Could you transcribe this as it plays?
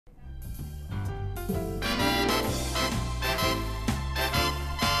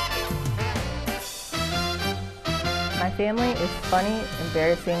family is funny,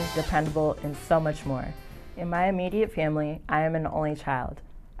 embarrassing, dependable, and so much more. In my immediate family, I am an only child.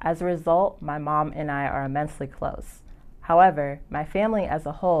 As a result, my mom and I are immensely close. However, my family as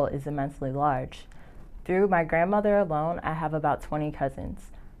a whole is immensely large. Through my grandmother alone, I have about 20 cousins.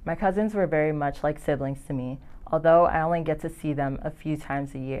 My cousins were very much like siblings to me, although I only get to see them a few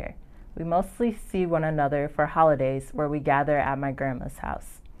times a year. We mostly see one another for holidays where we gather at my grandma's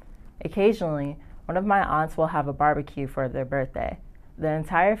house. Occasionally, one of my aunts will have a barbecue for their birthday. The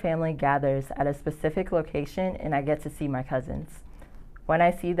entire family gathers at a specific location and I get to see my cousins. When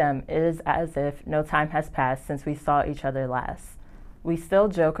I see them, it is as if no time has passed since we saw each other last. We still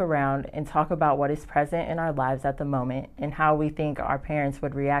joke around and talk about what is present in our lives at the moment and how we think our parents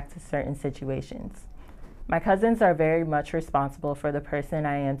would react to certain situations. My cousins are very much responsible for the person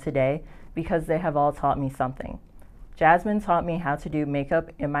I am today because they have all taught me something. Jasmine taught me how to do makeup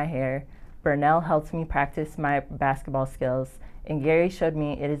in my hair, Burnell helped me practice my basketball skills, and Gary showed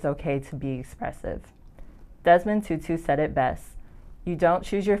me it is okay to be expressive. Desmond Tutu said it best, "You don't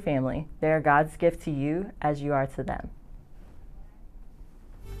choose your family, they are God's gift to you as you are to them."